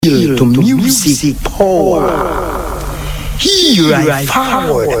Hail to music power. Here I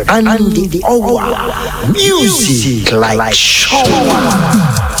forward and the hour. Music like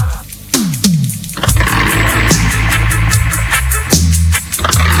shower.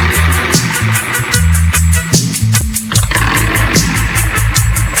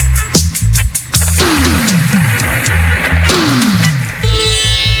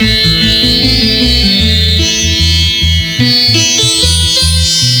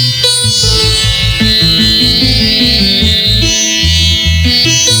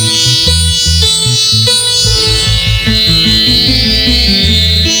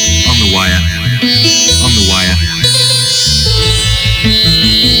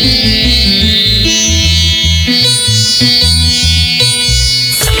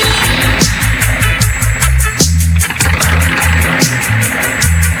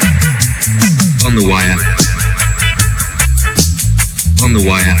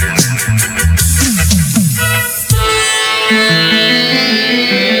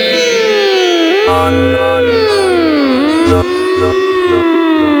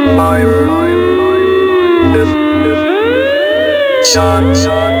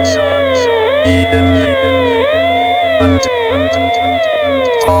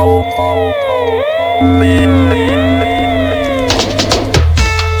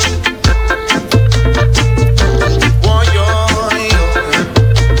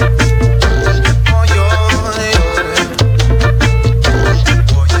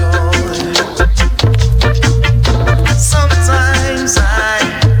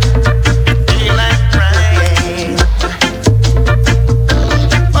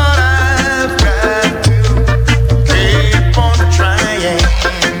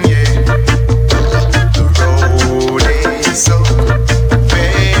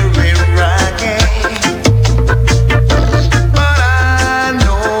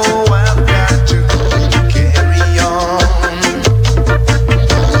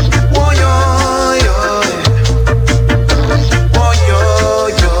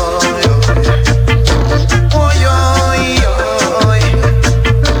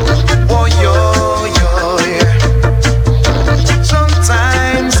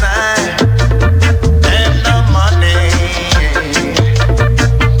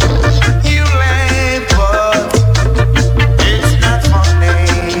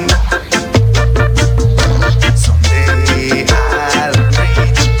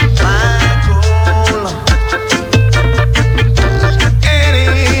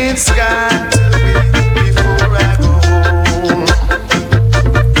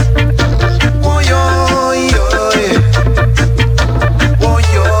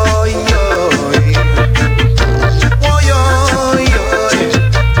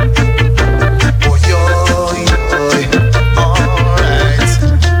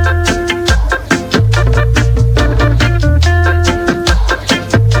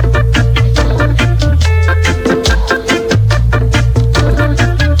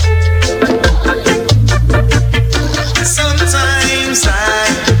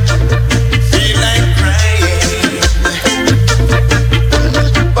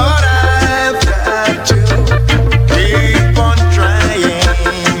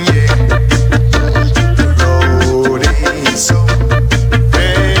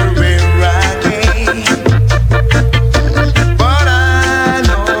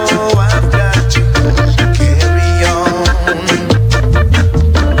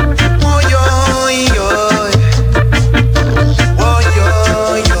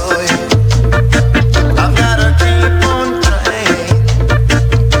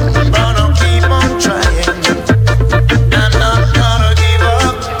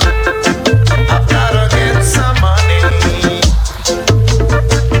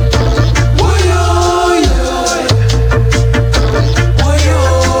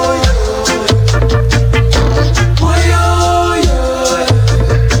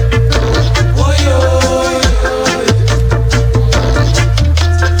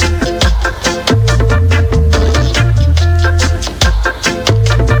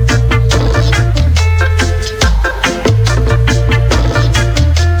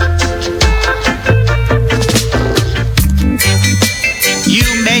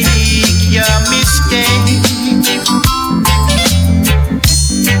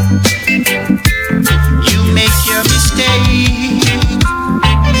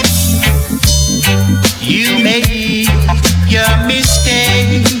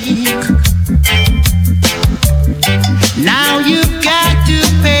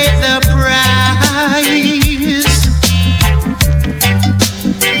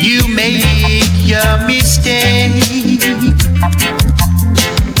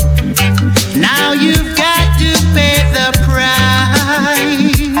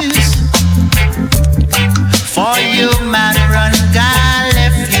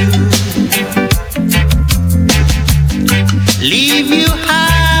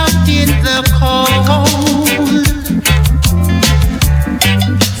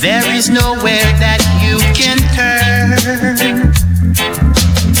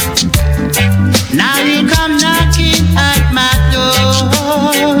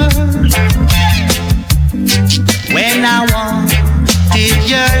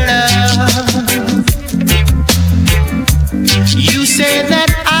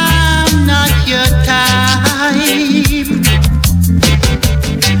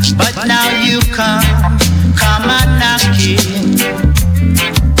 you come and knocking.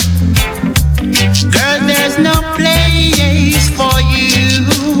 Girl, there's no place for you.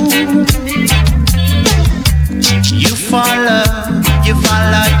 You follow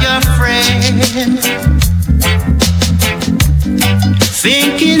your friend,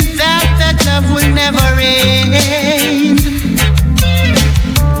 thinking that love will never end.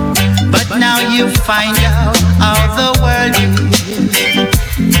 But now you find out how the world is.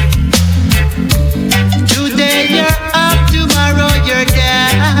 Today you're up, tomorrow you're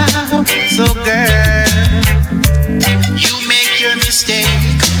down. So girl, you make your mistake,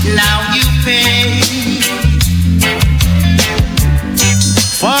 now you pay.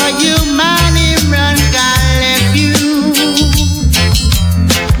 For you money run, God left you.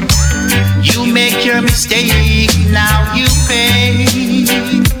 You make your mistake, now you pay.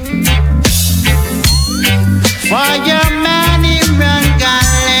 For your money run, God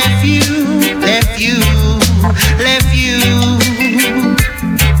left you, left you, left you.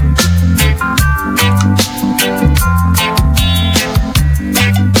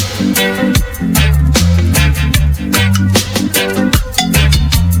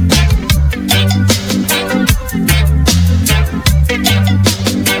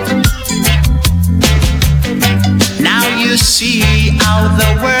 Now you see how the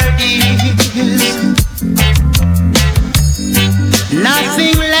world is.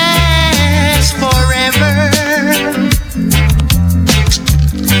 Nothing lasts forever,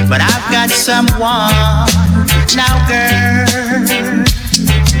 but I've got someone now, girl.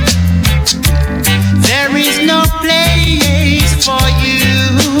 There is no place for you,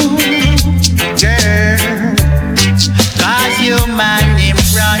 girl, 'cause your man named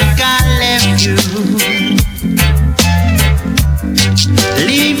Veronica left you,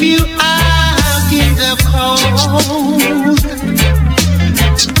 leave you out in the cold.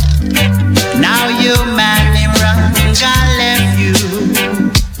 Now your man named Veronica left you,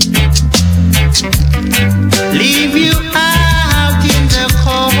 leave you out in the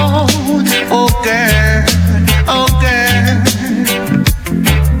cold. Oh girl, oh girl.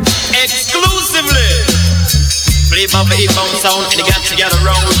 Exclusively play Baba E-Pound sound and they got together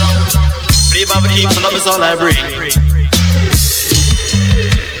round. Play Baba E-Pound, love is all I bring.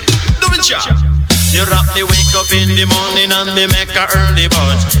 Do it, y'all. You rock me, wake up in the morning and me make a early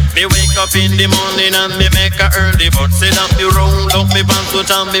bud. Me wake up in the morning and me make a early bud. Say that me roll up me pantsuit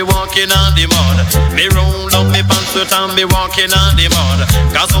and me walking on the mud. Me roll up me pantsuit and me walking on the mud.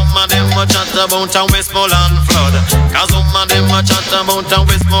 'Cause some of them a chat about a Westmoreland flood. 'Cause some of them a chat about a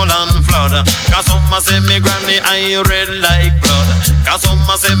Westmoreland flood. 'Cause some a say me granny eye red like blood. 'Cause some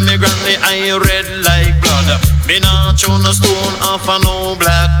a say me granny eye red like blood. Me not chew no stone off a no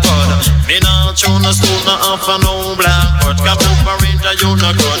black bud. Me not chew no stone off a no black bud. 'Cause Papa Ranger you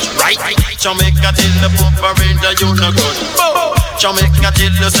no grudge, right? Jamaica till the Papa Ranger you no grudge. Jamaica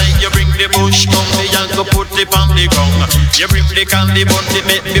till you say you bring the bush come me and go put it on the ground. You bring the candy but it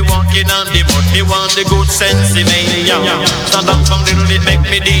make me walking on the mud. Me want the good sense in me, yeah. Stand up from the road it make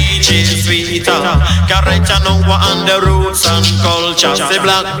me DJ sweeter. 'Cause right now we're on the roots and culture. Say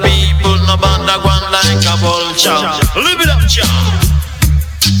black people no bother one like a vulture. Live it up, child.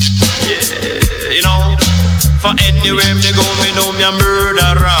 Yeah, you know. For anywhere me go, me know me a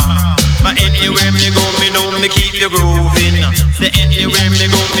murderer. For anywhere me go, me know me keep you grooving. Say anywhere me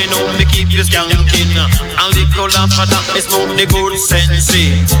go, me know me keep you skanking. And little after that, me smoke the good sense.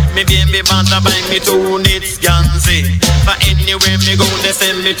 Me baby banda buy me 2 nits Gansy. For anywhere me go, they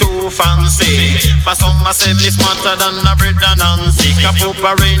send me too fancy. For some I say me smarter than a bread and Nancy. 'Cause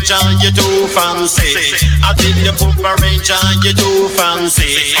Papa Ranger, you too fancy. I tell you Papa Ranger, you too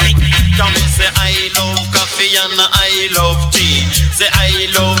fancy. Come and say I love coffee and I love tea. Say I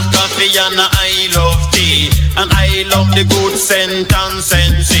love coffee and I love tea. And I love the good scent and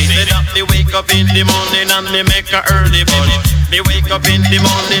sensey. Say that me wake up in the morning and me make a early bud. Me wake up in the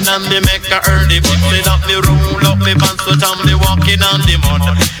morning and me make a early bud. Say that me roll up me pantsuit and me walking on the mud.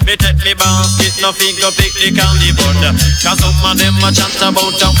 Me take me basket, no finger pick the candy bud. 'Cause some of them a chat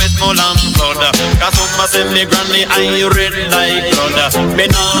about a Westmoreland flood. 'Cause some a say me granny eye red like blood. Me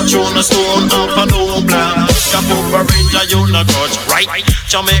not chew no stone off a no black. 'Cause Papa Ranger you no grudge, right?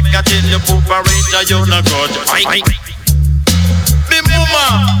 Jamaica till you Papa Ranger you no grudge, right? Me mama,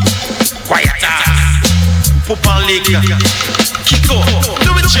 quiet ass. Papa Lick, Kiko,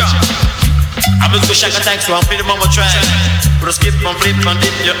 do it, ya. I will go shaka tax so I'm feeling mama try. But skip and flip and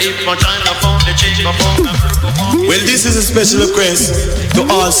dip your hip and try to phone the change my phone. Well, this is a special request to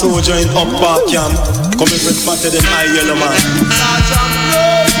all soldiers in Up Park Camp, coming from fatter than my yellow man.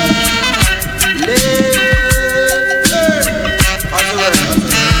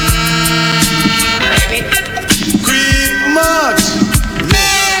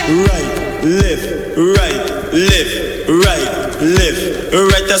 right, left, right, left,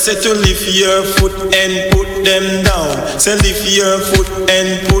 right. I said to lift your foot and put them down. Say lift your foot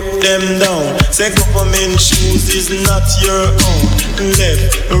and put them down. Say government shoes is not your own.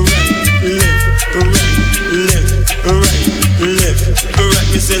 Left, right, left, right, left, right, left, right.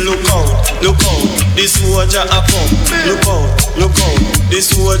 Me say look out, this soldier a come. Look out, this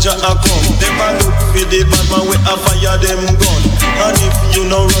soldier a come. Them a look for the bad man we a fire them gun. And if you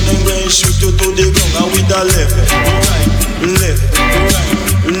no run and go and shoot you to the ground. And with the left, right, left, right,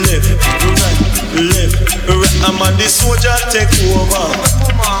 left, right, left, right. And man the soldier take over.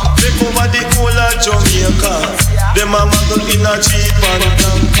 Take over the whole of Jamaica. Them a muggle in a Jeep and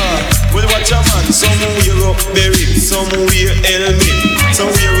car. Well watch a man, some wear up beret, some wear helmet.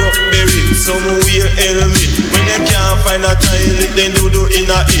 Some wear up beret, some wear helmet. When they can't find a toilet, they do in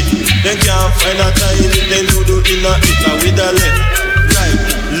a it. They can't find a toilet, they do in a it. And with the left,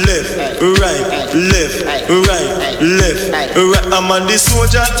 right, right, right. And man the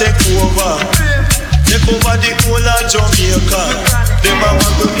soldier take over. Take over the whole of Jamaica. Them a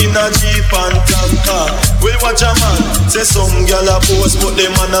muggle in a Jeep and tanker. Well watch a man, say some gyal a pose, but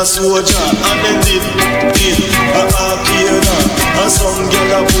them man a soldier. And them did in a arcade. And some gyal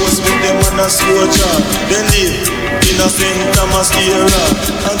a pose, but them man a soldier. They live in a St. Thomas era.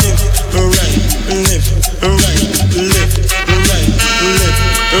 And them right, left, right, left, right, left,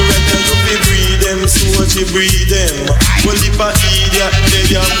 right. And you fi breed them, soldier breed them. Well if a idiot,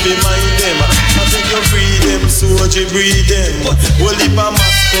 they have to mind them. I think you breed them, soldier breed them. Well if a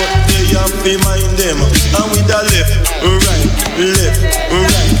mascot, they have to mind them. And with the left, right, left,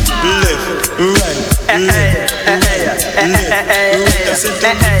 right, left, right, left.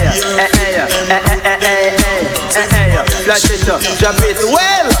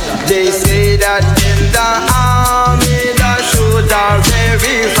 Well, they say that in the army the shoes are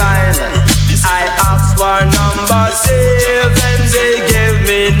very fine. I asked for number 7, they gave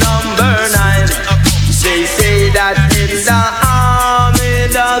me number 9. They say that in the army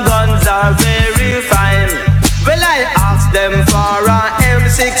the guns are very fine. Well, I asked them for a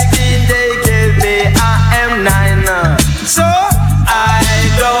M16, they gave me a M9. So I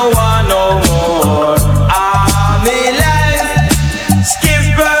don't want no more army life.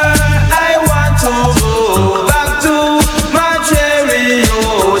 Skipper, I want to go back to my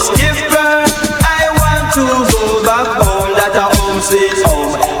Cheerio. Skipper, I want to go back home. That a home sweet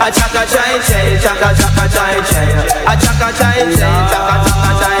home. A chaka chai chai, chaka chaka chai chai. A chaka chai chai, chaka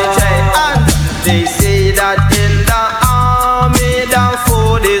chaka chai chai. And they say that in the army the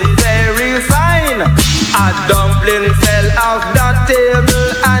food is very fine. A dumpling fell off the table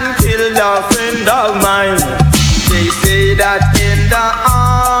and killed a friend of mine. They say that in the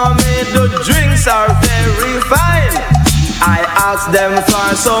army the drinks are very fine. I asked them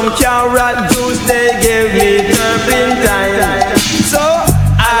for some carrot juice, they gave me turpentine. So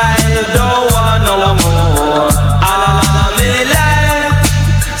I don't want no more army life.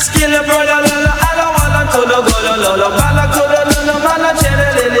 Skill brother, I don't want to the go, bala to the mala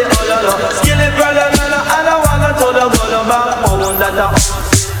chelele, skill brother, I don't want to the go, back home that.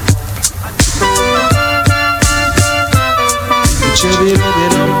 Chubby rub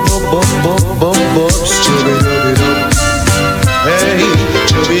it up, hey,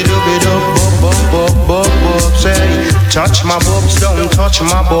 chubby rub it up, say, touch my boobs, don't touch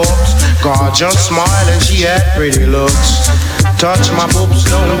my boobs. God just smile and she had pretty looks. Touch my boobs,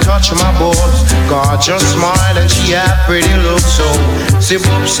 don't touch my boobs. God just smile and she had pretty looks. So, see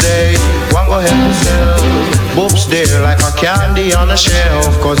boobs stay, one go help yourself. Boobs there like a candy on a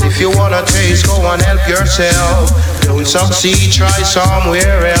shelf. Cause if you wanna taste, go and help yourself. Don't succeed, try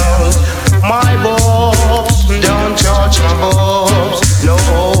somewhere else. My boobs, don't touch my boobs. No,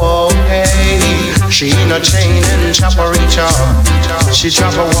 hey. She in a chain and chaparita. She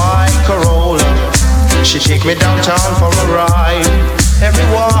chop a white Corolla. She take me downtown for a ride.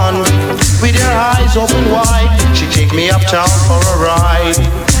 Everyone with their eyes open wide. She take me uptown for a ride.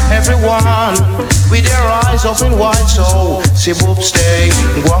 Everyone with their eyes open wide. So see boobs stay,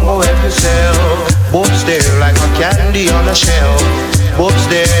 go and go help yourself. Boobs there like a candy on a shelf. Boobs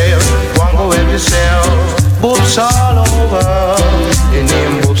there, go and go help yourself. Boobs all over. The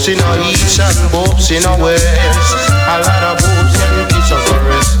name boobs in the east and boobs in the west. A lot of boobs and piece of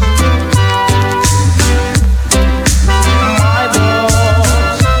forest. My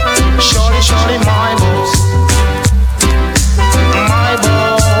boobs, shorty, shorty, my boobs. My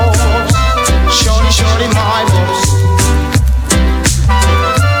boobs, shorty, shorty, my boobs.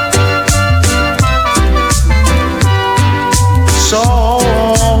 So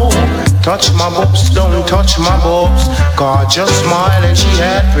touch my boobs, don't touch my boobs. God just smile and she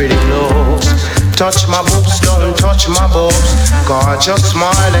had pretty looks. touch my boobs, don't touch my boobs. Gorgeous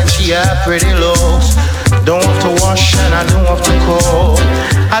smile and she had pretty looks. Don't have to wash and I don't have to cook.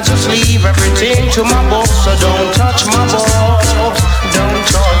 I just leave everything to my boobs, so don't touch my boobs. Don't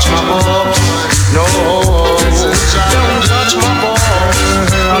touch my boobs. No, don't touch my boobs.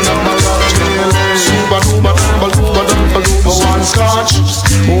 One scotch,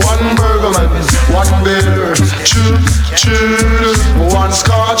 one burgerman, one beer. Choo, choo. One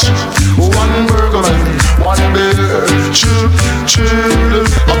scotch, one burgerman, one beer. Choo, choo.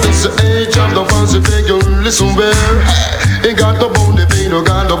 Up is the age of the ones that beg you listen well. Ain't got the bone, they ain't no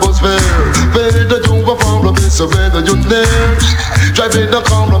got the bus fare. Better you a problem, it's a better you there. Drive in the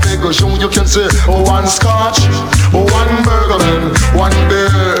car, make a show you can say. One scotch, one burgerman, one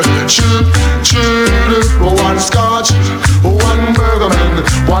beer. Choo, choo. One scotch, one burgerman,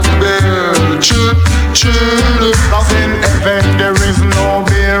 one beer. Choo, choo. Nothing heaven, there is no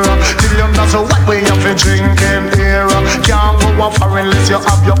beer. Till you know so what way you fi drinking here. Can't go a foreign unless you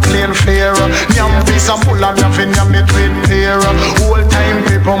have your plain fare. Nyam piece of full of nothing, nyam it with beer. Whole time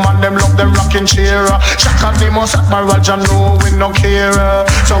people man them love them rocking chair. Shaka they must admire Jah know we no care.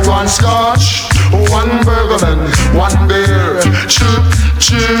 So one scotch, one burgerman, one beer. Choo,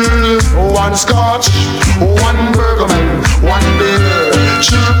 choo. One scotch, one burgerman, one beer.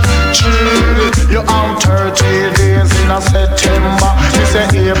 Choo, choo. You have 30 days in a September. Me say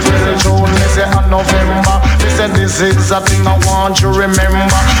April, June, me say November. Me say this is a thing I want you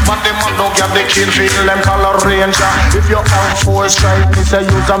remember. But them a don't get the kid feel them call a ranger. If you have 4 stripes, me say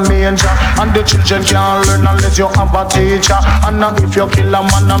use a manger. And the children can't learn unless you have a teacher. And if you kill a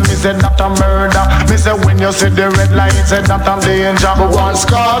man, me say that a murder. Me say when you see the red light, say that a danger. But one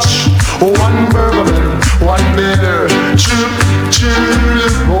scotch, one burgerman, one beer. Choo, choo.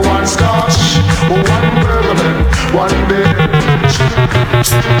 One scotch, one burgerman, one beer.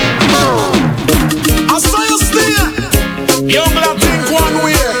 I saw you steer. Young lad think one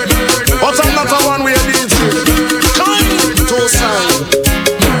way, but I'm not a one-way DJ. Come to sign.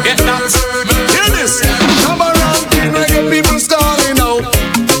 Get that. Hear this. Come around, reggae people calling out.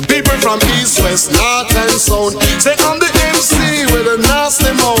 People from east, west, north and south. Say I'm the MC with a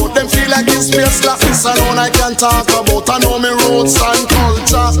nasty mouth. Them feel like it's space like this alone I can talk about. I know me roots and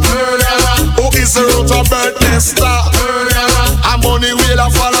culture. Who is the root of birthday star? I'm on the wheel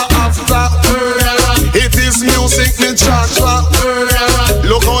of follow after. It is music me charge for.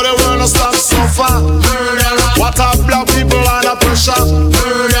 Look how the world stop suffer. What a black people under pressure.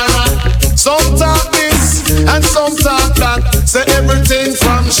 Some talk this and some talk that. Say everything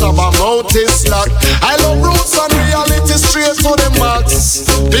from Shabba mouth is locked. I love roots and reality straight to the max.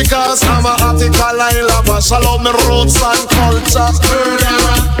 Because I'm a article I love. I love me roots and culture.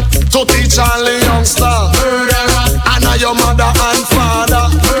 To teach all the youngsters. And now your mother and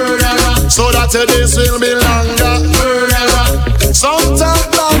father. So that your days will be longer. Some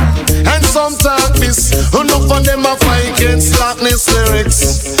talk that and some talk this. Enough of them are fighting slackness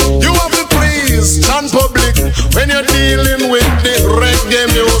lyrics. You have to please stand public when you're dealing with the reggae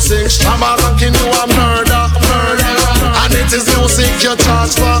music. Shabba ranking you a murder. And it is music you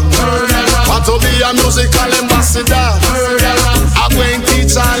charge for. Want to be a musical ambassador. I'm going to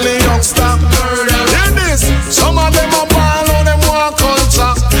teach all the youngsters. Hear this. Some of them are ball on them want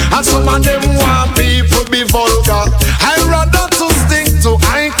culture. And some of them want people be vulgar. I'd rather to stick to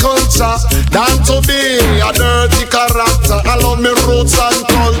high culture than to be a dirty character. I love me roots and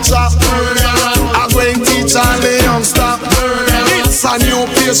culture. I'm going to teach all the youngsters. It's a new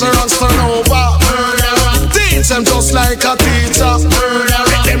place runs turn over. Teach them just like a teacher.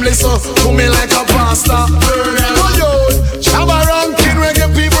 Make them listen to me like a pastor. Oh yo, Shabba ranking reggae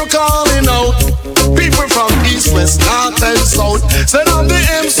people calling out. People from east, west, north and south. Said I'm the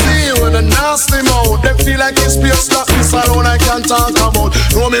MC with a nasty mouth. They feel like it's space like this alone I can talk about.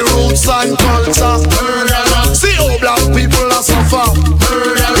 Know me roots and culture. See how black people are suffer.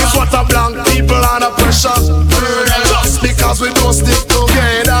 It's what a black people under pressure. Just because we don't stick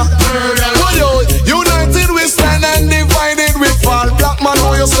together. Oh yo, united we stand and divided we fall. Black man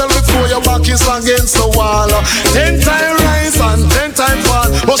know yourself before your back is against the wall. 10 times rise and 10 times fall.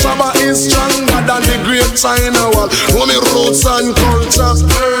 But Shabba is stronger than the great China wall. Know me roots and culture.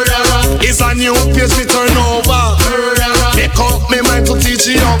 It's a new page me turn over. Make up me mind to teach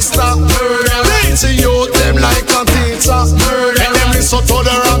the youngster. Teach the youth them like a teacher. Make them listen to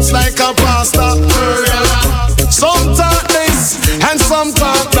the raps like a pastor. Some talk this and some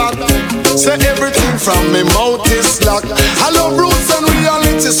talk that. Say everything from me mouth is locked. I love roots and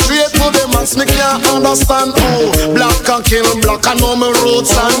reality straight to the max. Me can't understand how black can kill black. I know my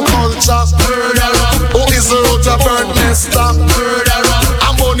roots and culture. Who is the root of bird nester?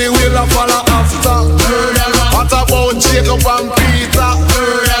 I'm on the wheel of follow after. up on Peter.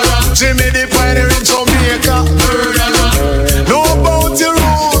 Jimmy the Pioneer in Jamaica. Know about your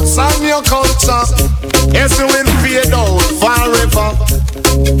roots and your culture. Yes, you will fade out forever.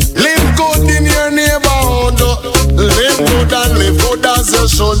 Live good in your neighborhood. Live good and live good as you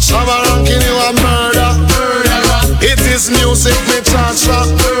should. Shabba ranking you a murder. It is music me cha-cha.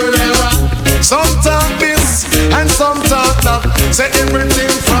 Some talk this and some talk that. Say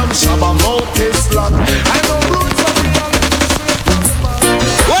everything from Shabba mouth is locked. I know roots of the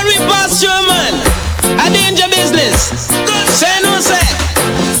when we pass through, man, a danger business. Say no say.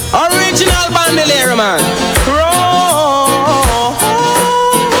 Original bandolero, man. Roll.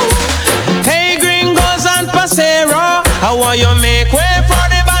 Hey, gringos and pasero, how want you make way for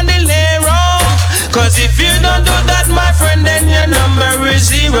the bandolero? Cause if you don't do that, my friend, then your number is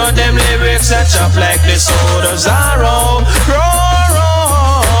 0. Them lyrics are chopped like the soda Zaro.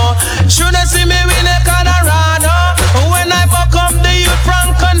 Roll. Should I see me win a Colorado? When I buck up the youth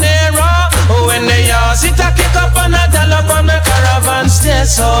from Conero. When they yours it a kick up and a dollop on the caravan stay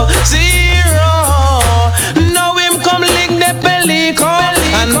so 0. Now him come lick the Pelico.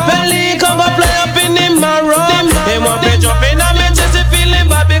 And Pelico go play up in the marrow. Him want me jump in and me just feeling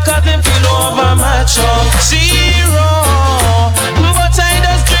bad because him feel over my show 0. But I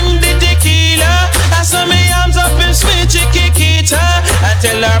just drink the tequila. I saw me arms up in sweet chiquita. I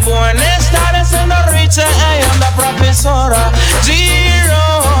tell her born esta senorita, I am the professora 0.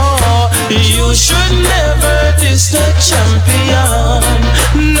 You should never diss the champion.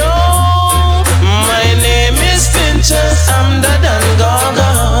 No, my name is Fincher, I'm the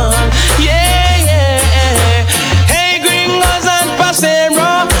Dangogon. Yeah, yeah. Hey, gringos and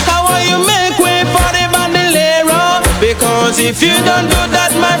pasero, how will you make way for the bandolero? Because if you don't do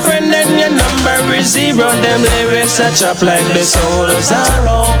that, my friend, then your number is 0. Them lyrics are chopped like the soul of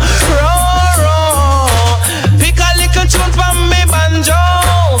Zaro. Pick a little tune from me banjo.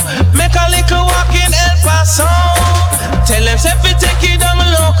 Make a little walk in El Paso. Tell them if you take it down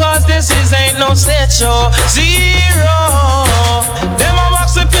low, cause this is ain't no stage show 0. Them a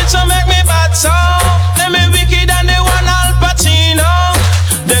wax the picture make me bad so. Them me wicked and they want Al Pacino.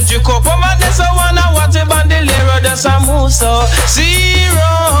 Them you cope up and they so wanna watch a bandolero. That's a muso 0.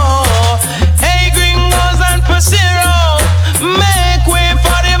 Hey gringos and pasero, make way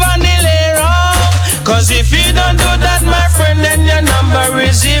for the bandolero. Cause if you don't do that, my friend, then your number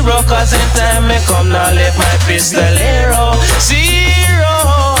is 0. Cause in time may come, now let my pistolero 0.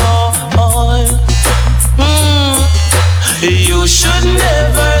 You should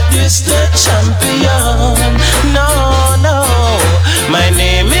never diss the champion. No, no. My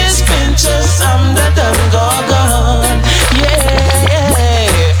name is Pinchas, I'm the Dangogon. Yeah,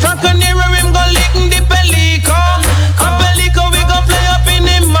 yeah. Frank and Nero, him go lick the Pelico. And Pelico, we go play up in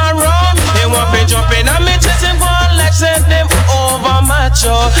the marrow. They want me jumping and me chest him one like send them over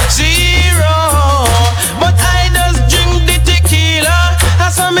macho 0. But I just drink the tequila.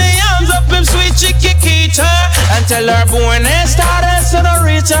 I saw me arms up him sweet chiquita. And tell her born a star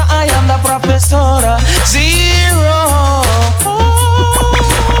senorita, I am the professora 0.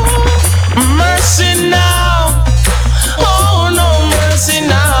 Mercy now. Oh no mercy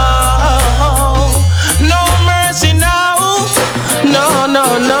now. No mercy now. No,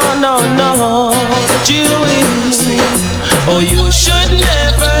 no, no, no, no. Oh, you should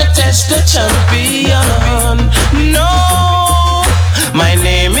never test the champion. No. My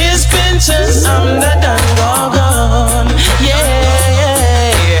name is Pinchas, I'm the Dangogon. Yeah,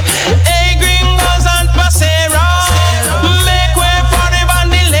 yeah. Hey, gringos and pasero, make way for the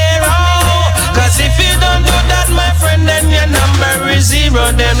bandolero. Cause if you don't do that, my friend, then your number is 0.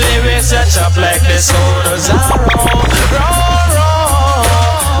 Them lyrics are chopped like the soda Zaro.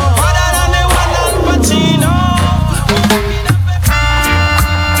 Harder than the one on Pacino.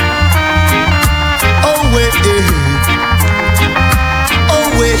 Oh, wait,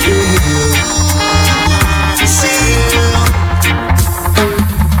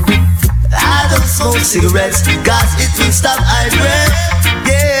 I don't smoke cigarettes, cause it will stop eye breath.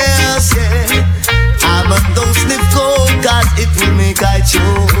 Yes, yeah. I don't sniff coke, cause it will make I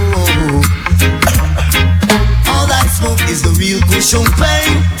choke. All I smoke is the real cushion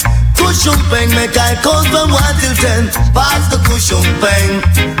pain. Cushion pain make I count from 1 till 10. Pass the cushion pain,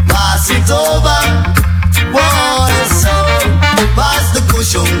 pass it over. Whoa, so pass the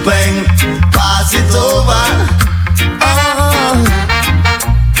cushion pain, pass it over. Oh,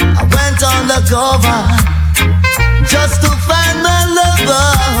 I went on the cover just to find my lover.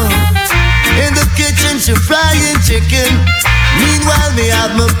 In the kitchen she frying chicken. Meanwhile me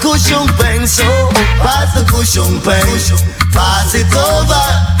have my cushion pain. So pass the cushion pain, pass it over.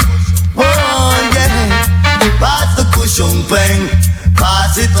 Whoa, yeah, pass the cushion cushion peng,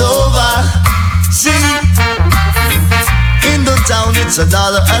 pass it over. See, in the town it's $1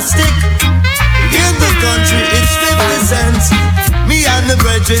 a stick. In the country it's 50 cents. Me and the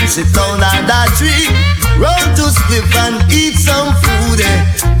brethren sit down on that tree, roll to split and eat some food.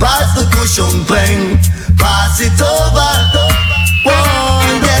 Pass the cushion peng, pass it over. Oh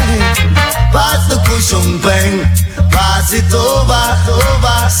yeah, pass the cushion peng, pass it over.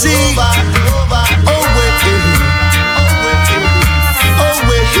 See, oh wait,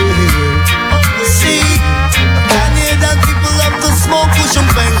 see, Canadian people have to smoke cushion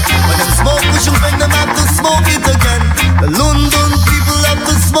peng. When them smoke cushion peng, them have to smoke it again. The London people have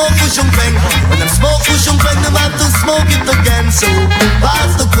to smoke cushion peng. When them smoke cushion peng, them have to smoke it again. So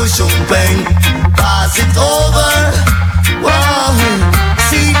pass the cushion peng, pass it over. Wow,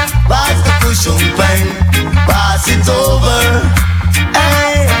 see, pass the cushion peng, pass it over.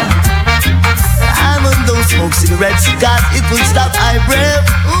 Hey, I'm on those smoke cigarettes, cause it will stop I breath.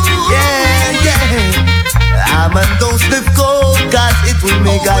 Yeah, yeah. I'm on those live cold, cause it will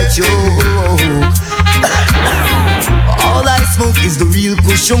make I choke. All I smoke is the real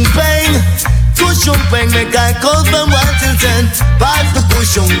cushion peng. Cushion peng make I count from 1 till 10. Pass the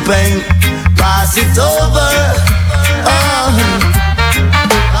cushion peng, pass it over.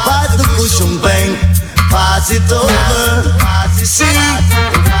 Pass the cushion peng, pass it over. See,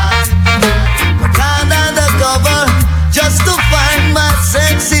 I got undercover just to find my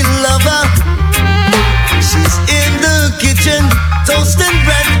sexy lover. She's in the kitchen, toasting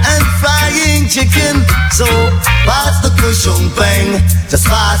bread and frying chicken. So pass the cushion peng, just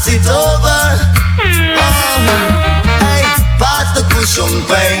pass it over. Hey, pass the cushion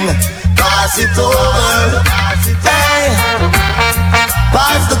peng, pass it over. Hey,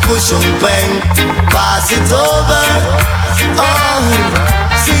 pass the cushion peng, pass it over.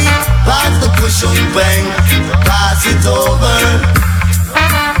 See, pass the cushion peng, pass it over.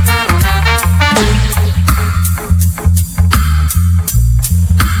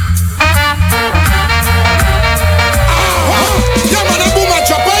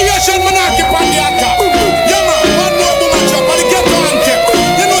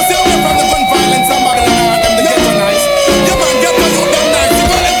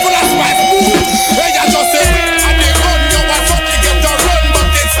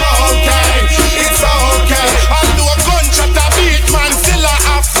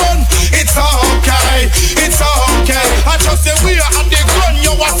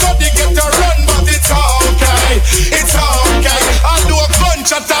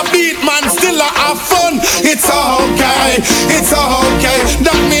 It's okay, it's okay.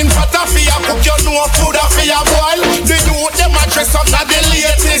 That means what a fear cook, you know food a fear boil. The youth them a dress up to the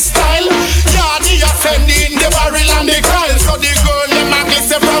latest style. Yeah, they are sending the barrel and the coil. So the girl them a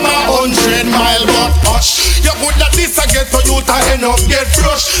glisten from 100 mile. But hush, you put that this a get to you to end up get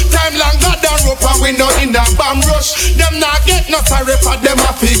flush. Time longer than rope and we not in the bomb rush. Them not get no sorry for them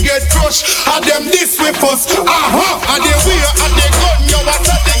a fi get crushed. And them this with us, and they wear and they gun. You a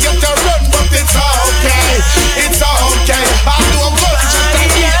try to get to run, but it's okay. It's okay. I do a good shot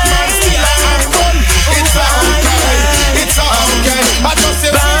and eat man still I have fun. It's okay. It's okay. I just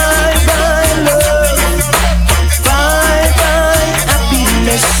say bye bye love, bye bye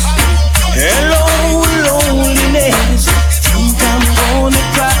happiness. Hello loneliness. Think I'm gonna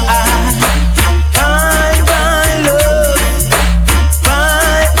cry. Bye bye love,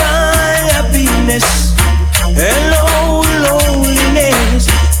 bye bye happiness. Hello loneliness.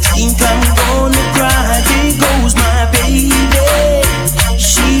 Think I'm gonna cry. There goes my baby.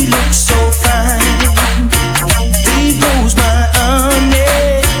 She looks so fine. There goes my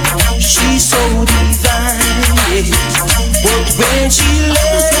honey. She's so divine. But when she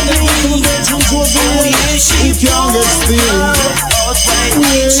left me, oh yeah, she can't get still.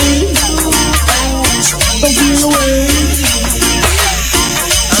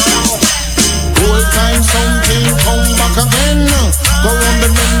 Whole time something come back again. Go on the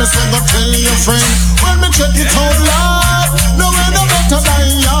minutes and go tell your friend. When me check it out loud, no way no better than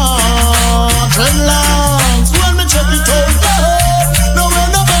ya. Dreadlocks. When me check it out loud, no way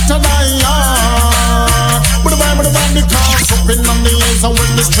no better than ya. But the band cars up in on the hills and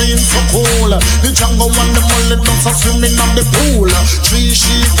when the streams so cool, the jungle and the mullet dogs are swimming on the pool. 3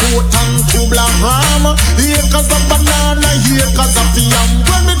 sheep goat and 2 black ram. Acres of banana, acres of yam.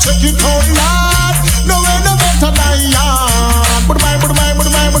 When me check it out loud, no way no better than ya. But when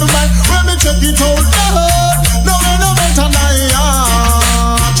me check it out loud, no way no better than ya.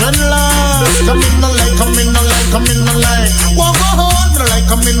 Dreadlocks, come in the light, come in the light, come in the light. Walk on,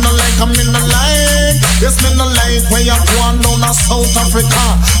 come in the light, come in the light. Yes, me no like when you go on down to South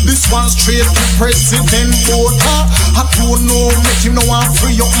Africa. This one straight to President Botha. I don't know, make him no one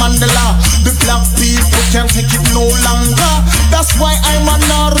free up Mandela. The black people can't take it no longer. That's why I'm a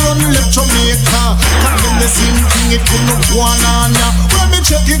run left Jamaica. Can't get the same thing, it could not go on ya. When me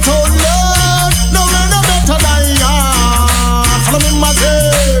check it out, Lord, no man no better than ya. Follow me, my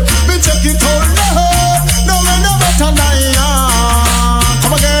day. Me check it out, Lord, no man no better than ya.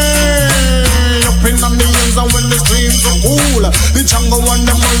 Come again, up in on the hills and when the streams are cool. The jungle and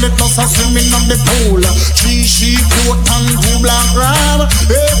the mullet us are swimming on the pool. 3 sheep, goat and 2 black ram.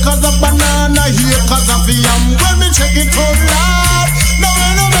 Acres of banana, acres of yam. When me check it out, Lord, no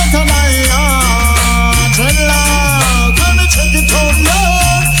man no better than ya. Dreadlock, when me check it out,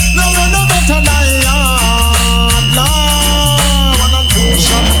 Lord, no man no better than ya. Lord, when I'm too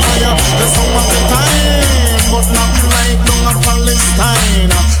shot fire, there's some of the time, but not like down a Palestine.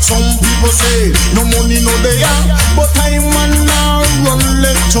 Some people say no money no there, but I'm man now run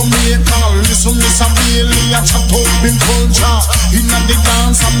left Jamaica. Listen, Miss Bailey, I chat up in culture. Inna the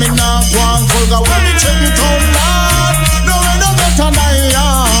dance, I'm in a one vulgar. When me check it out, Lord, no man no better than ya.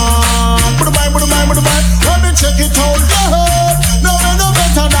 Bye. When me check it out, Lord, no man no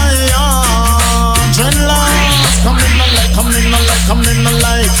better than ya. Dreadlocks, come in the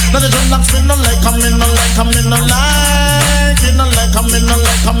light. Now the dreadlocks spin the light, come in the light. Come in the light.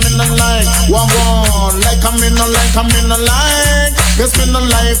 One, like come in the light. It's been a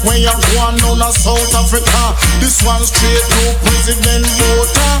life when you're going down to South Africa. This one straight to President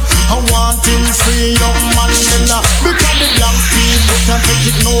Botha. I want him free up Mandela. Because the black people can't take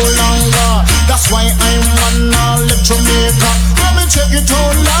it no longer. That's why I'm on left Jamaica. Let me check it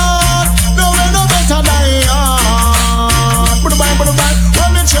out, Lord, no man no better than ya. Let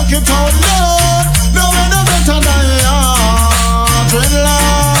me check it out, Lord, no man no better than ya.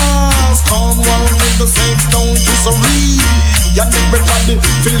 Dreadlocks, come on with the saints down to Surrey. And everybody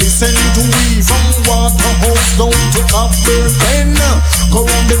feel listen to me. From Waterhouse down to Upperpen. Go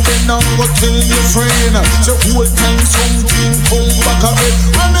round the bend and go tell your friend. So whole time something come back a bit.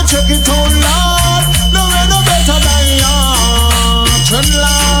 When me check it out, Lord, no man no better than ya.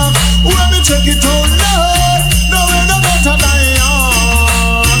 Dreadlock, when me check it out, Lord, no man no better than ya.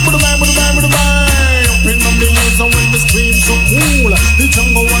 Up in the hills and when the streams so cool. The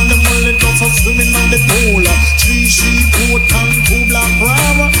jungle and the mullet dogs are swimming on the pool. 3 sheep, goat and 2 black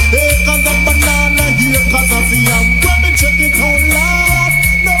ram. Acres of banana, acres of yam. When me check it out, Lord,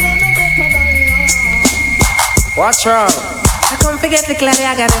 no man no better than ya. What's wrong? I come forget the clear,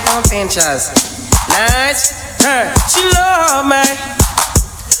 I got it on Pinterest. Nice. Her, she love me.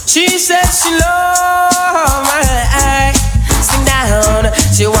 She said she love me. Sing down.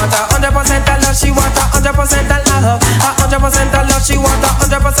 She want 100% of love. She want 100% of love. 100% of love. She want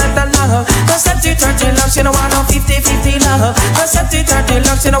 100% of love. No 70-30 love. She don't want no 50-50 love. No 70-30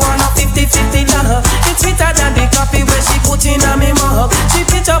 love. She don't want no 50-50 love. It's sweeter than the coffee where she put in on me mug. She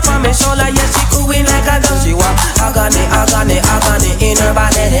pitch up on me shoulder. Yeah, she cooing like a dog. She want agony in her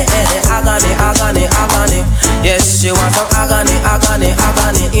body. Agony. Yes, she want some agony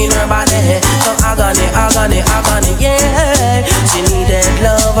in her body. Some agony, yeah. She needed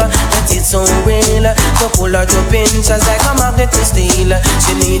love, but it's so real. To pull her to pinches like a magnet to steal.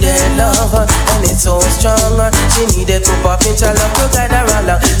 She needed love, and it's so strong. She needed to pop pinch her love to guide her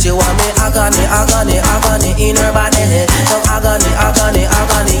along. She want me agony in her body. Some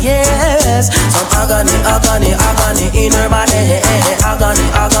agony, yes. Some agony in her body.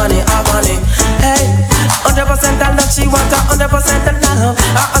 Agony. Hey, 100% of love, she want 100% of love.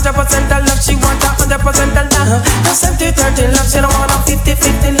 100% of love, she want 100% of love. No 70-30 love, she don't want no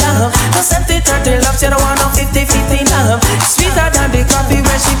 50-50 love. No 70-30 love, she don't want no 50-50 love. Sweeter than the coffee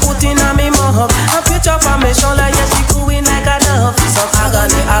when she put in on me mug. I pitch up on me shoulder, yeah, she cooing like a dove. Some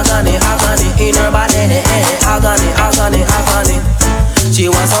agony in her body. Agony. She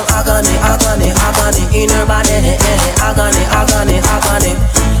wants some agony in her body. Agony.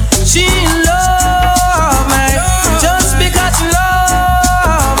 She love me just because she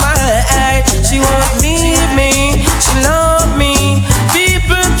love me. She won't leave me. She love me.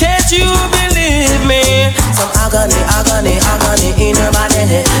 People, can't you believe me? Some agony in her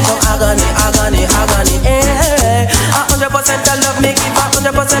body. Some agony. 100% of love, make it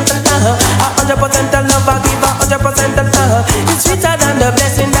 100% of love. 100% of love, I give 100% of love. It's sweeter than the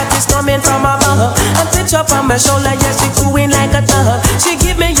blessing that is coming from above. And pitch up on my shoulder, yeah, she cooing like a dove. She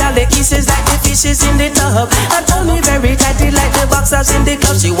give me all the kisses like the fishes in the tub. And hold me very tightly like the boxers in the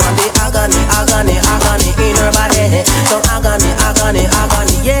club. She want the agony in her body. Some agony,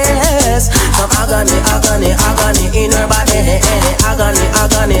 yes. Some agony in her body. Agony.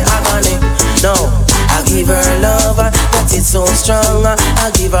 No, strong.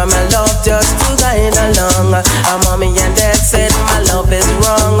 I give her my love just to guide along. Mommy and dad said my love is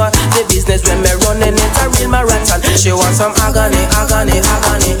wrong. The business when me running it's a real marathon. She wants some agony, agony,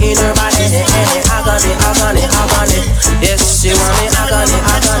 agony in her body. Agony, agony, agony. Yes, she want me agony,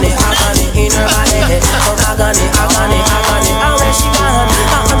 agony, agony in her body. Some agony, agony, agony. And when she want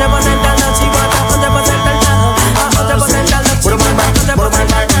 100% love, she want 100% love. 100% love, she want 100%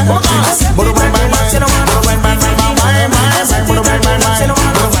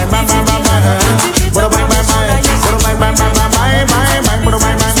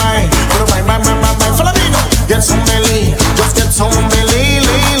 Get some belly, just get some belly,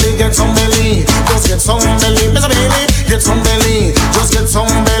 get some belly, just get some belly, get some belly, just get some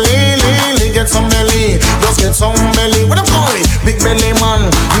belly, get some belly, just get some belly. What I'm calling? Big belly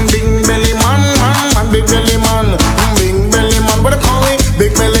man, big belly man, man, big belly man, big belly man. What I'm calling?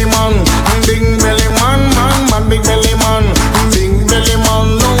 Big belly man, big belly man, man, big belly man, big belly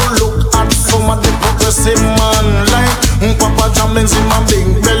man. No look at some of the progressive man like Papa Jamlin's in my big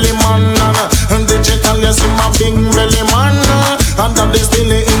belly man, and digital yes in my big belly man, and that is still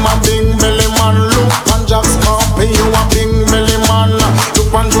in my big belly man. Look and Jack Scarpe, you a big belly man.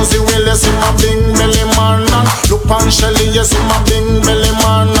 Look and Josie Willis in my big belly man. Look and Shelly yes in my big belly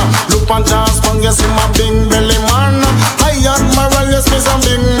man. Look and Jasper yes in my big belly man. I Admiral yes is a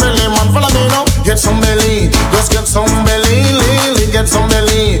big belly man. Follow me now. Get some belly, just get some belly, get some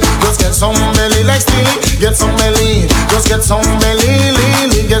belly, just get some belly like Steely. Get some belly, just get some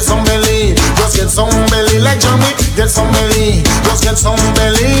belly, get some belly, just get some belly like Johnny. Get some belly, just get some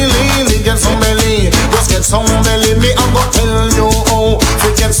belly, get some belly, just get some belly. Me I'm gonna tell you how to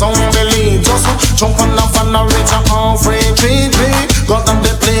get some belly. Just jump on the van and reach a halfway tree. Got them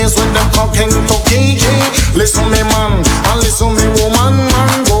the place with them cooking to kiki. Listen me man, and listen me woman,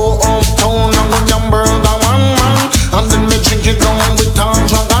 man. Go uptown and go jumble the one man, and then me drink it down with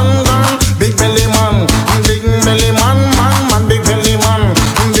Tanja Gangan. Big belly man, big belly man, man, big belly man,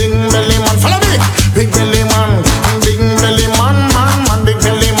 big belly man. Follow me, big belly man, big belly man, man, big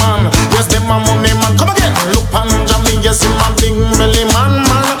belly man. Yes, them my money man. Come again, look Panja me, yes, in my big belly man,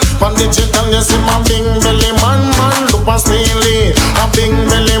 man. Pan digital, yes, in my big belly man, man. Look Pan Steely, a big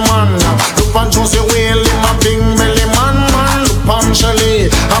belly man. Look Pan Josie Whaley, my big belly man, man. Look Pan Shelly,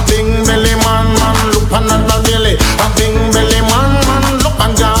 a big belly man, man. Look Pan Nanda Billy, a big belly man, man. Look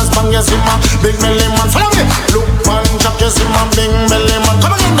Pan Jazz Bang, yes, in my big belly man. Follow me. Look Pan Jack, yes, in my big belly man.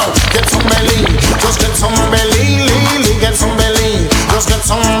 Come again now. Get some belly, just get some belly, get some belly, just get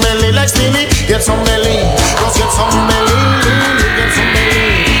some belly like Steely. Get some belly, just get some belly, get some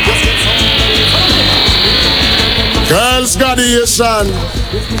belly, just get some belly. Girls graduation.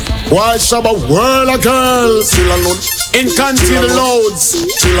 Why Shabba world of girls? Incontinent loads.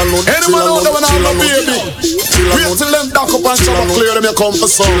 Anyone out there when I have a baby? Wait till them dock up and Shabba clear them, you come for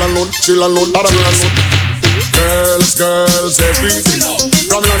some. Girls, girls, everything.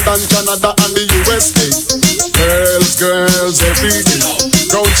 From London, Canada and the USA. Girls, girls, everything.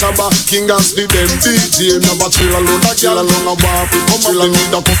 Crown Shabba, King Gas, the them DJ. Never chill alone, a girl alone a waffy. Come chill alone,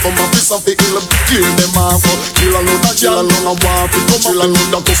 the customer piece of the hill. Clear them off. Chill alone, a girl alone a waffy. Come chill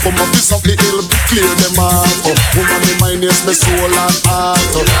alone, the customer piece of the hill. Clear them off. Woman in my name, my soul and heart.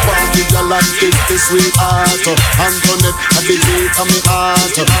 Party girl and take the sweetheart. Antoinette, at the gate of my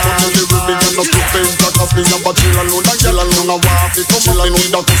heart. Come to the ribbon and up to paint the coffee. Never chill alone, a girl alone a waffy. Come chill alone,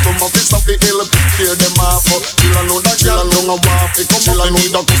 the customer piece of the hill. Clear them off. Chill alone, a girl alone a waffy. Come chill alone.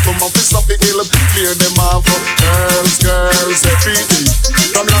 The customer piece of the hill, clear them off. Girls, girls, everything.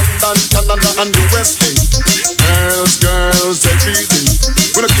 From London, Canada and the West End. Girls, girls, everything.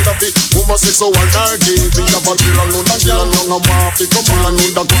 When I get up it, woman say so and I give me a chill alone, a girl alone a waffy. Come chill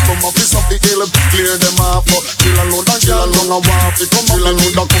alone, the customer piece of the hill, clear them off. Chill alone, a girl alone a waffy. Come chill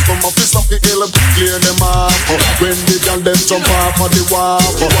alone, the customer piece of the hill, clear them off. When the girl them jump off of the wharf,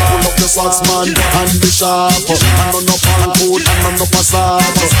 pull up the socks man and the sharp. And on up all food and on up a sack.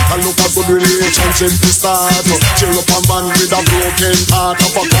 I look a good relationship to start. Chill up a man with a broken heart.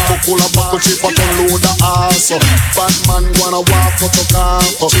 Have a Coca-Cola bottle chip and load the ass. Bad man wanna walk for the car.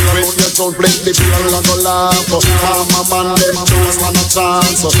 When you don't play the bill and go laugh. I'm a man them choose man a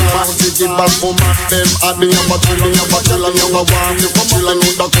chance. Man take it back for man them. At the upper chill and you a walk. You come chill and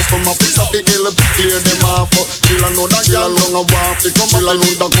know the customer fix up the hill. Clear them off. Chill and know the girl long a walk. You come chill and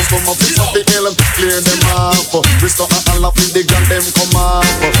know the customer fix up the hill. Clear them off. Restore and laugh with the girl them come off.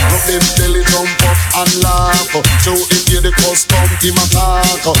 Love them belly jump up and laugh. Show him here the custom him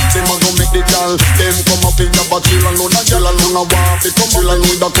attack. Say man gon' make the girl them come up in the battle and know the girl alone a walk. They come chill and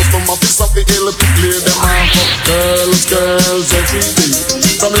know the customer fix up the hill. Clear them off. Girls, girls, everything.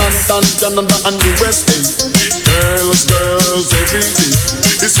 From London, Canada and the West End. Girls, everything.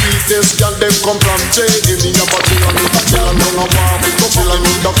 The sweetest girl them come from J. Give me a bottle and a chill and long a warm. We come chill and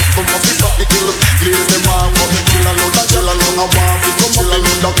long the customer fi stop the kill. Please them all come chill and long the chill and long a warm. We come chill and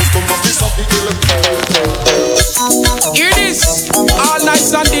long the customer fi stop the kill. Hear this, all nice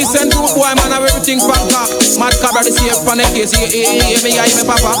and decent rude boy man have everything packed up. Mad cabra the safe on the case. You hear me,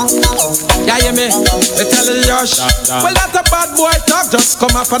 papa? You hear me? They tell you Josh. Well that a bad boy talk, just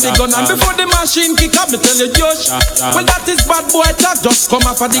come off of the gun and before the machine kick up, me tell you Josh. Well that is bad boy talk, just come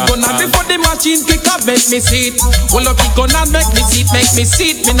off of the gun and before the machine kick up, make me see it. Well up the gun and make me see it, make me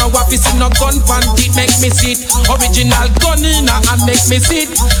see it. Me no want to see no gun fan it, make me see it. Original gun in and make me see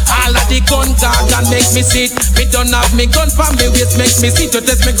it. All of the gun card and make me see it. Me don't have me gun for me waist, make me see it. You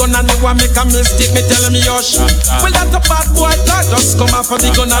test me gun and me want make a mistake, me tell him Yosh. Well that's a bad boy talk, just come off of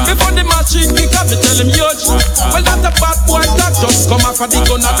the gun and before the machine kick up, me tell him Yosh. Well that's a bad boy talk, just come off of the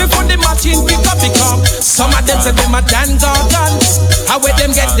gun and before the machine kick up, become. Some of them say them a Dan Gordon. How where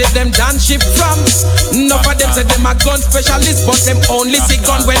them get them dance ship from? Enough of them say them a gun specialist, but them only see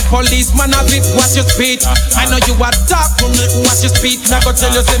gun when policeman have it. Watch your speech. I know you are talk to me, watch your speech. Now go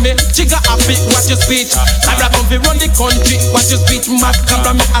tell you say me, chigga happy, watch your speech. Cabra come fi run the country, watch your speech. Mad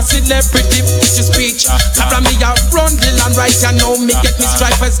cabra me a celebrity, watch your speech. Cabra me a run the land right you know me get me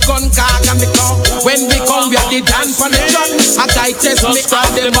stripers gun card and me come. When we come we are the dance on the track. A guy test me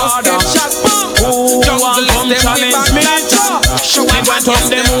and them must get shot. Jungle come challenge me. Show me what turn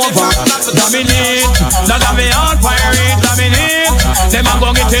them over. Dominate, not have a hard pirate. Dominate, them a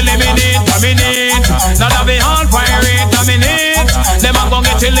go get eliminate. Dominate, not have a hard pirate. Dominate, them a go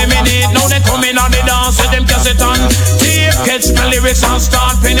get eliminate. Now they come in on the dance with them cassette on tape. Catch my lyrics and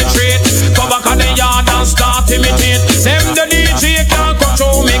start penetrate. Go back on the yard and start imitate. Them the DJ can't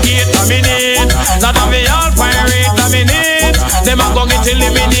control me gate. Dominate, not have a hard pirate. Dominate, them a go get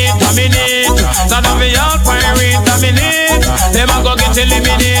eliminate. Dominate, not have a hard pirate. Dominate, them a go get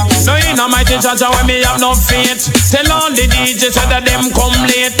eliminate. No in a mighty judge when me have no faith. Tell all the DJs that them come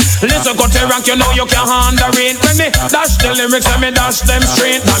late. Listen go to rank, you know you can't handle it. When me dash the lyrics and me dash them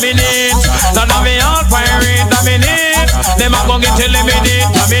straight. Dominate, not have a hard pirate. Dominate, them a go get eliminate.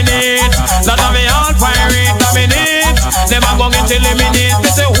 Dominate, not have a hard pirate. Dominate, them a go get eliminate. Me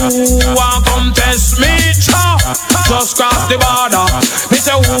say who want come test me? Just cross the border. Me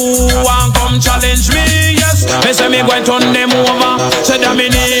say who want come challenge me? Yes, me say me going turn them over. Say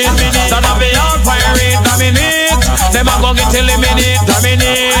dominate, not have a hard pirate. Dominate, them a go get eliminate.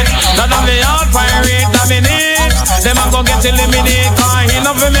 Dominate, not have a hard pirate. Dominate, them a go get eliminate. Cause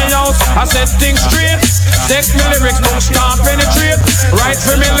enough of me house, I set things straight. Text me lyrics, don't start penetrate. Write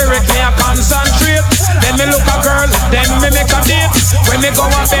for me lyric, me a concentrate. Then me look a girl, then me make a date. When me go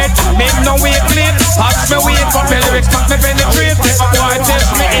a bed, make no wait late. Ask me wait for me lyrics, pack me penetrate. If a boy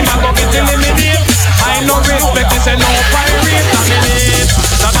test me, him a go get eliminate. I no respect, me say no pirate. Dominate,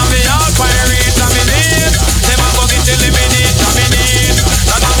 not a me all pirate. Dominate, them a go get eliminate. Dominate,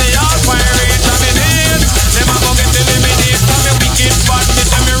 not a me all pirate. Dominate, them a go get eliminate. Cause me wicked bad, me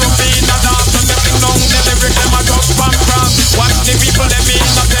say me rough in the dance. And me sing down the lyrics, them a just pump cross. Watch the people, them in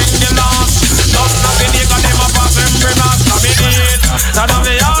the thing they lost. Just not the nigga, them a pass them brimers. Dominate, not a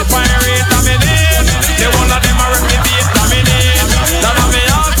me all pirate. Dominate, they one of them a replicate. Dominate, not a me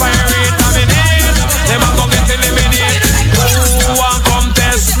all pirate. Dominate, them a go get eliminate. Who want come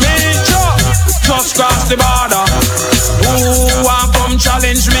test me? Just cross the border. Who want come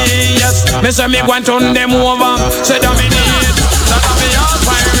challenge me? Yes, me say me going turn them over. Say dominate, not a me all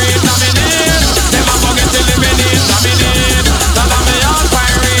pirate. Dominate, them a go get eliminate. Dominate, not a me all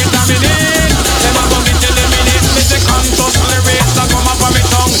pirate. Dominate, them a go get eliminate. Me say conscious lyrics that come up on me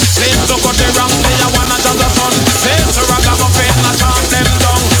tongue. Live to cut the wrong, me a wanna judge the sun. Face to ragamuffin, not chop them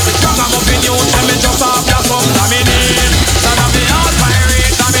down. Ragamuffin you tell me just off your tongue. Dominate, not a me all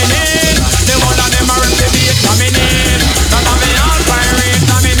pirate. Dominate, the one of them a replicate. Dominate, not a me all pirate.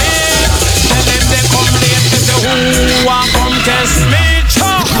 Dominate, tell them they come late. Me say who want come test me?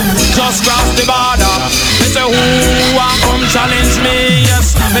 Just cross the border. Me say who want come challenge me?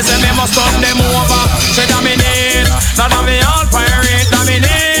 Yes, me say me must turn them over. Say dominate, not a me all pirate.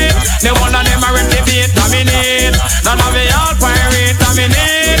 Dominate, the one of them a replicate. Dominate, not a me all pirate.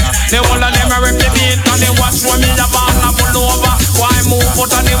 Dominate, the one of them a replicate. And they watch when me a ball a pull over. Why move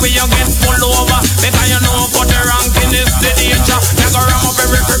out of the way you get pulled over? Because you know for the ranking is the danger. You go ram up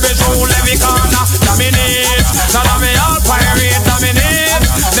every cribbage rule every corner. Dominate, not a me all pirate. Dominate,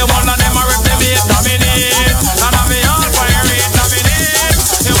 the one of them a replicate. Dominate, not a me all pirate. Dominate,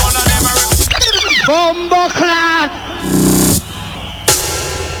 the one of them a replicate. Bumbo class.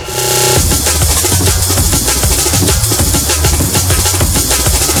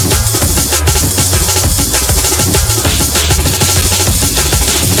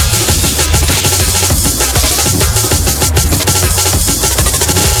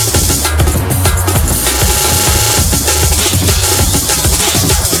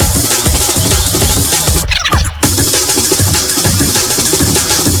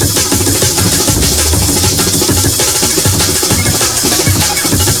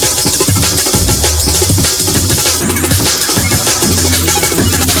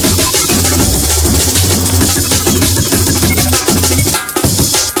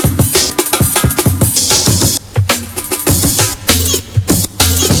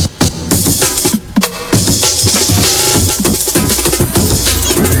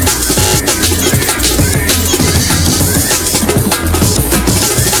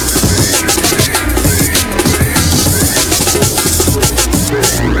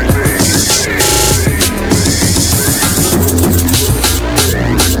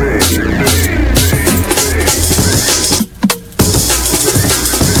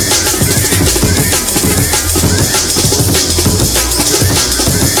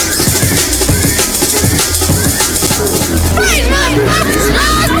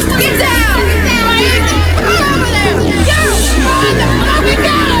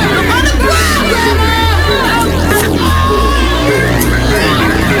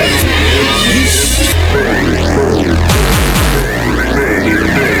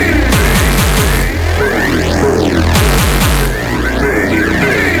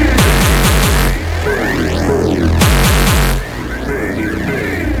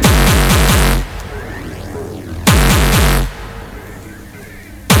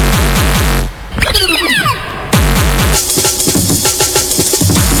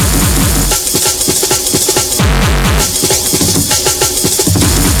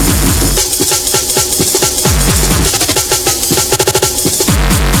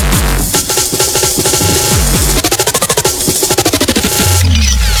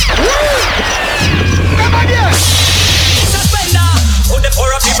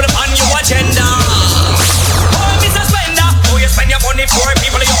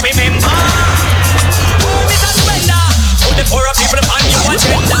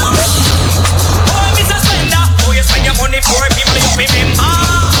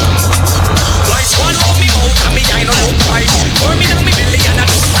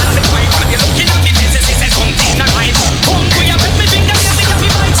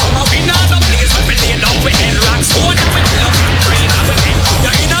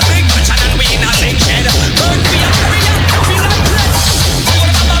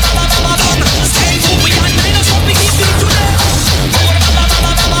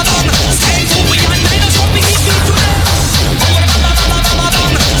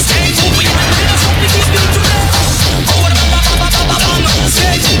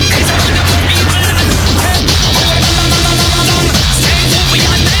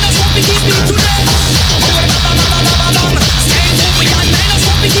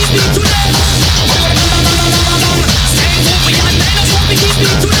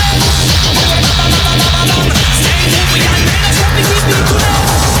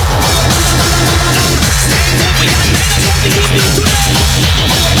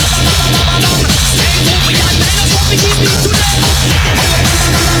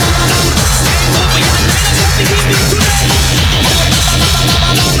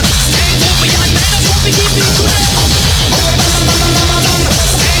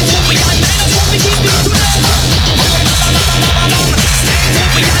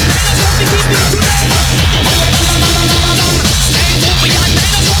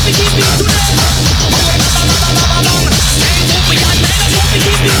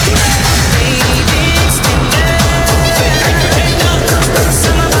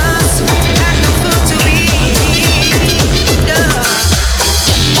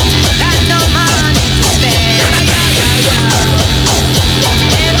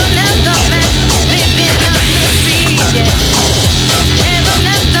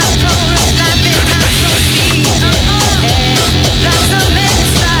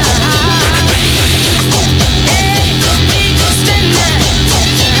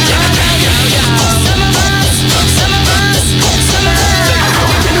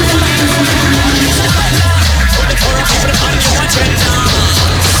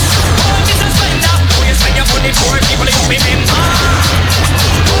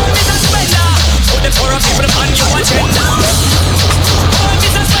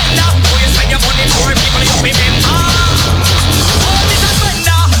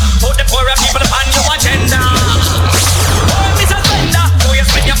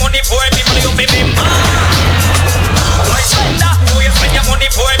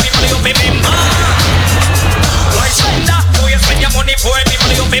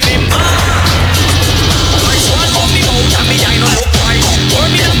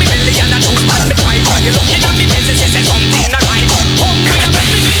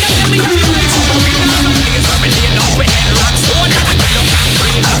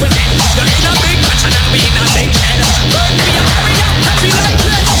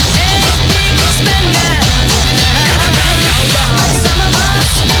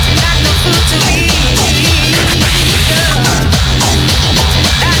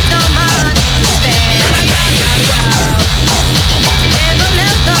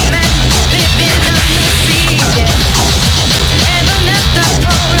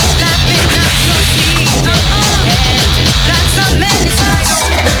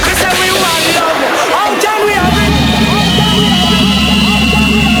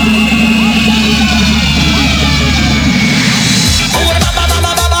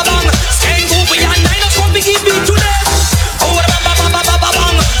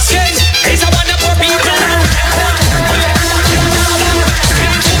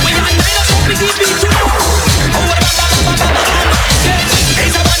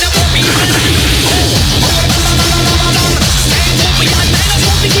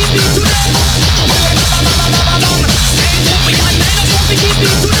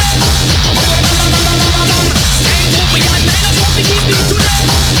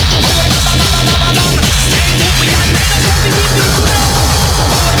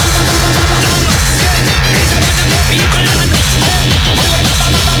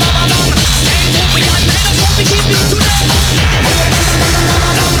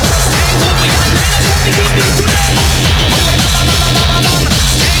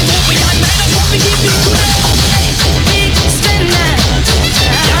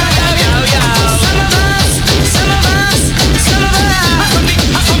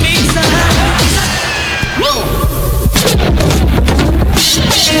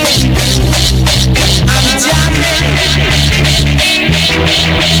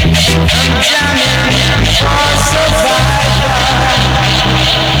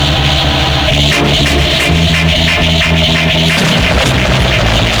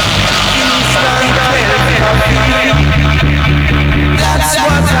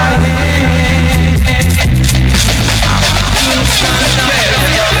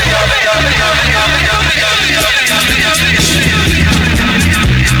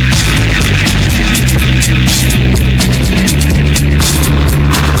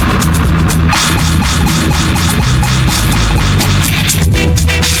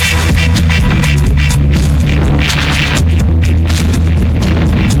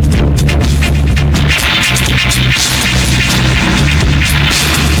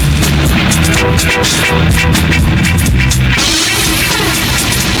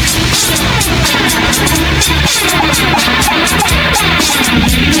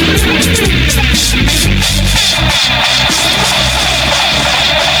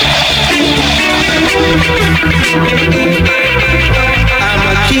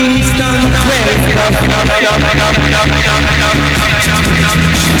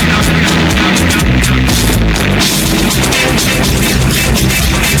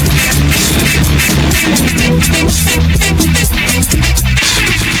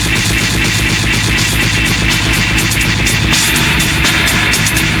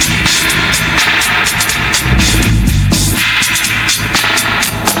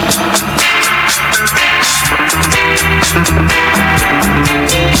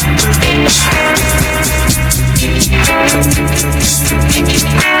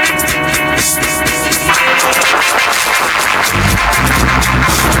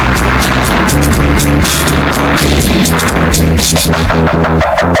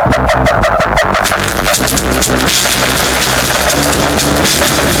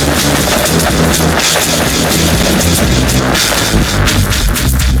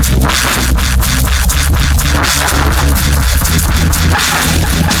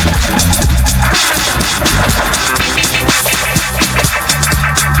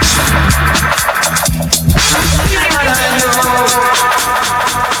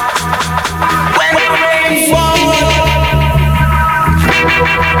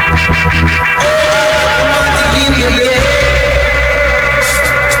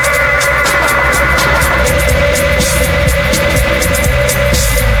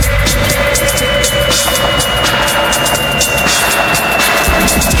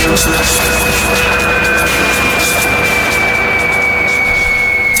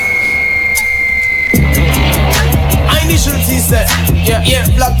 Yeah,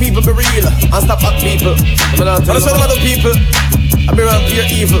 black people be real and stop hot people. But I said other people, I be around pure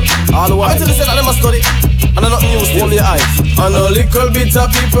evil. All the while. I tell you that I never study, and I not news, only eyes. And a little bit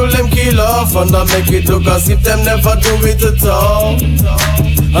of people them kill off, and I make it look as if them never do it at all.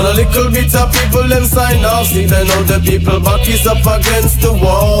 And a little bit of people them sign off, see they know the people back is up against the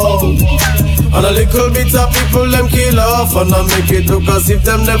wall. And a little bit of people them kill off, and I make it look as if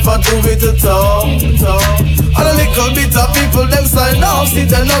them never do it at all. And a little bit of people them sign off, see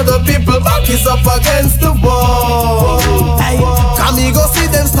they know the people back is up against the wall. Hey, come me go see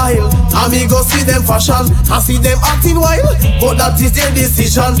them style, and me go see them fashion, and see them acting wild, but that is their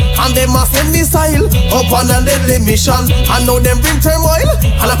decision. And them must send missile up on a deadly mission, and now them bring turmoil,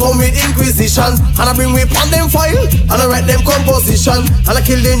 and I come with inquisition, and I bring whip on them file, and I write them composition, and I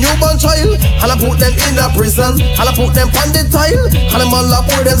kill the newborn child, and I put them in a prison, and I put them on the tile, and I'm all up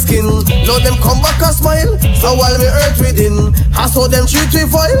with them skin. Now them come back and smile, so while me hurt within, I saw them treat me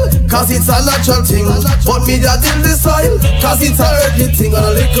vile, cause it's a natural thing. But me that deal the soil, cause it's a earthly thing. And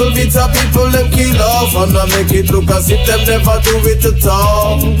a little bit of people them kill off, and I make it look as if them never do it at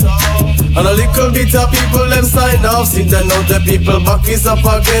all. And a little bit of people them sign off, see they know the people back is up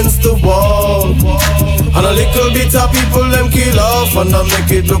against the wall. And a little bit of people them kill off, and I make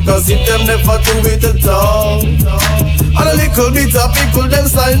it look as if them never do it at all. And a little bit of people them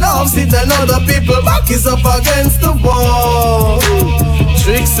sign off, see they know the people back is up against the wall.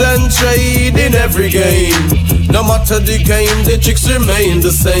 Tricks and trade in every game, no matter the game, the tricks remain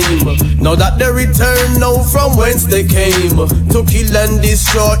the same. Now that they return now from whence they came, to kill and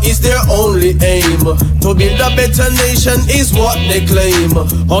destroy is their only aim. To build a better nation is what they claim.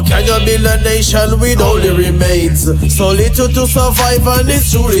 How can you build a nation with only remains? So little to survive, and it's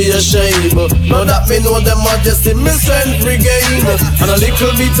truly a shame. Now that me know them majesty, me strength regain. And a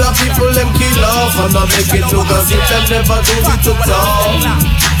little bit of people them kill off, and I make it look as if them never do it at all.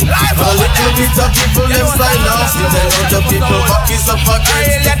 And a little bit of people them sign off, see they know the people back is up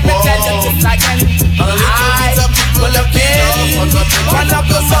against the wall. And a little bit of people them kill off, and I make it look as if them never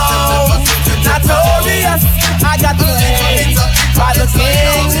do it at all. Notorious, I got the name by the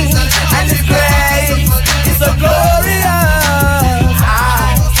King, and His grace is so glorious.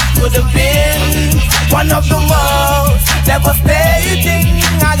 I could have been one of the most devastating.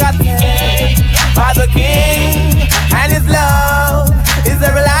 I got named by the King, and His love is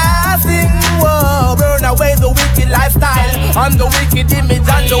everlasting. Whoa, burn away the wicked lifestyle, and the wicked image,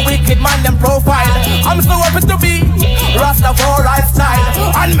 and the wicked man and profile. I'm so happy to be Rastafari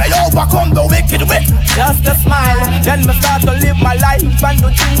style, and may overcome the wicked with just a smile. Then me start to live my life and do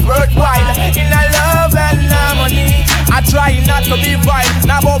things worthwhile, in a love and harmony. I try not to be vile,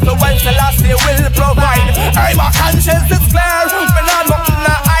 now both the ones the last they will provide. Hey, my conscience is clear, me not nothing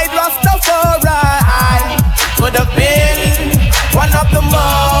I hide. Rastafari could have been one of the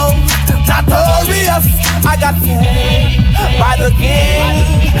most notorious. I got saved by the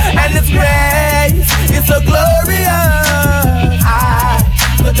King, and His grace is so glorious. I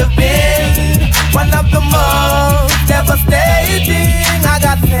could have been one of the most devastating. I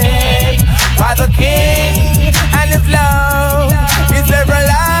got saved by the King, and His love is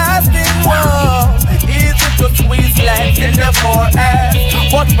everlasting. Whoa.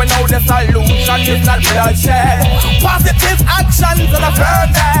 we know the solution is not bloodshed. Positive actions and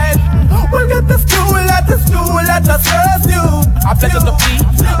affirmative. We'll get the school, let us serve you. I pledge to be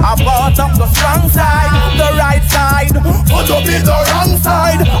a part of the strong side, the right side, or to be the wrong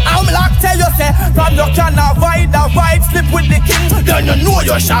side. I'm like tell you say, from you can avoid the right slip with the king, then you know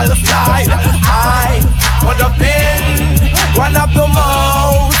you shall slide. I would have been one of the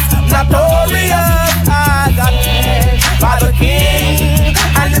most notorious by the king,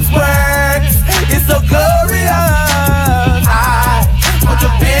 and his works is so glorious. I would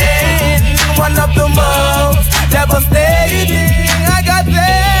have been one of the most devastating. I got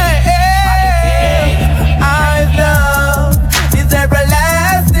there. I love is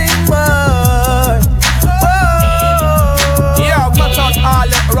everlasting one. Oh, yeah, cut out all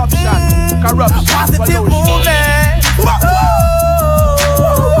corruption, positive movement.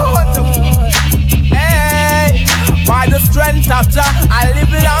 By the strength of Jah, I live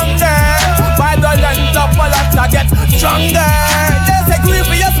longer. By the length of my life, I get stronger. There's a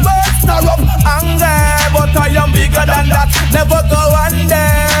grievous burst, stir up anger. But I am bigger than that, never go under.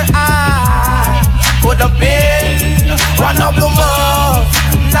 I could have been one of the most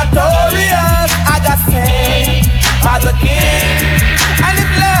notorious. I got saved by the King, and His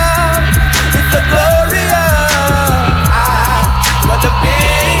love is so glorious. I could have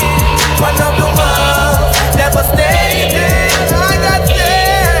been one of the most devastating. I got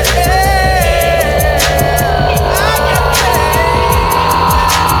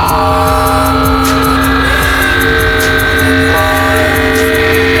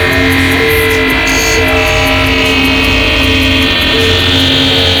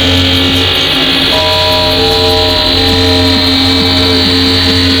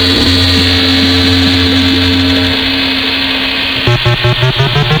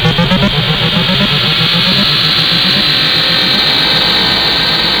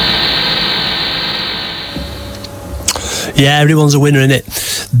Yeah, everyone's a winner in it.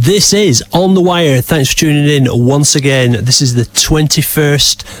 This is On The Wire. Thanks for tuning in once again. This is the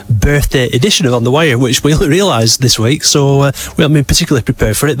 21st birthday edition of On The Wire, which we only realised this week, so we haven't been particularly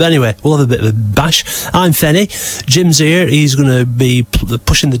prepared for it. But anyway, we'll have a bit of a bash. I'm Fenny. Jim's here. He's going to be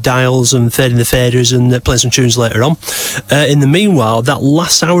pushing the dials and fading the faders and playing some tunes later on. In the meanwhile, that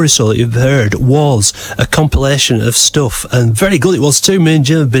last hour or so that you've heard was a compilation of stuff, and very good it was too. Me and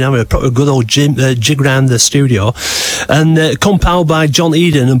Jim have been having a proper good old jig around the studio, and compiled by John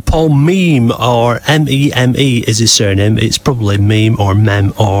Eden and Paul Meme, or M-E-M-E is his surname. It's probably Meme or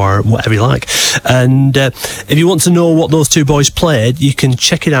Mem or whatever you like. And if you want to know what those two boys played, you can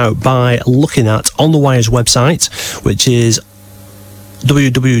check it out by looking at On The Wire's website, which is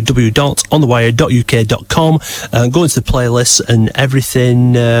www.onthewire.uk.com, and go into the playlist, and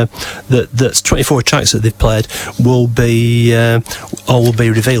everything that's 24 tracks that they've played will be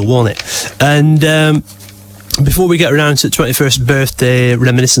revealed, won't it? And before we get around to the 21st birthday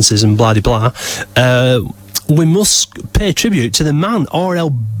reminiscences and blah blah, we must pay tribute to the man R.L.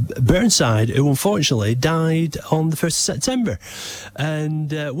 Burnside, who unfortunately died on the 1st of September.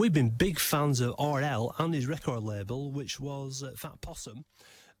 And we've been big fans of R.L. and his record label, which was Fat Possum.